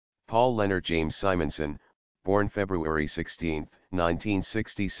Paul Leonard James Simonsson, born February 16,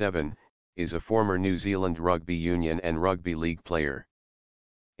 1967, is a former New Zealand Rugby Union and Rugby League player.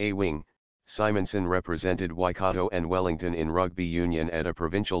 A-wing, Simonsson represented Waikato and Wellington in Rugby Union at a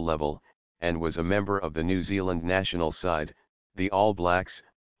provincial level, and was a member of the New Zealand national side, the All Blacks,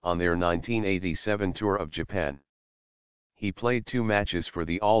 on their 1987 tour of Japan. He played 2 matches for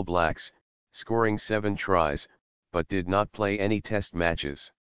the All Blacks, scoring 7 tries, but did not play any test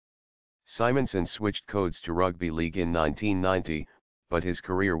matches. Simonsson switched codes to rugby league in 1990, but his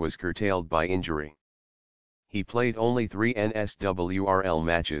career was curtailed by injury. He played only 3 NSWRL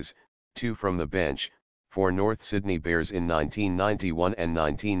matches, 2 from the bench, for North Sydney Bears in 1991 and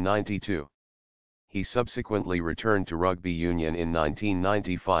 1992. He subsequently returned to rugby union in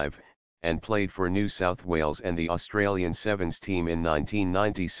 1995, and played for New South Wales and the Australian Sevens team in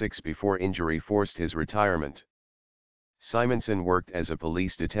 1996 before injury forced his retirement. Simonsson worked as a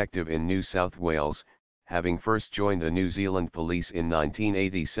police detective in New South Wales, having first joined the New Zealand Police in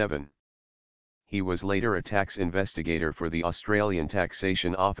 1987. He was later a tax investigator for the Australian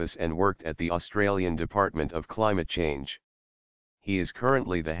Taxation Office and worked at the Australian Department of Climate Change. He is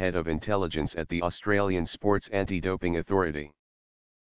currently the head of intelligence at the Australian Sports Anti-Doping Authority.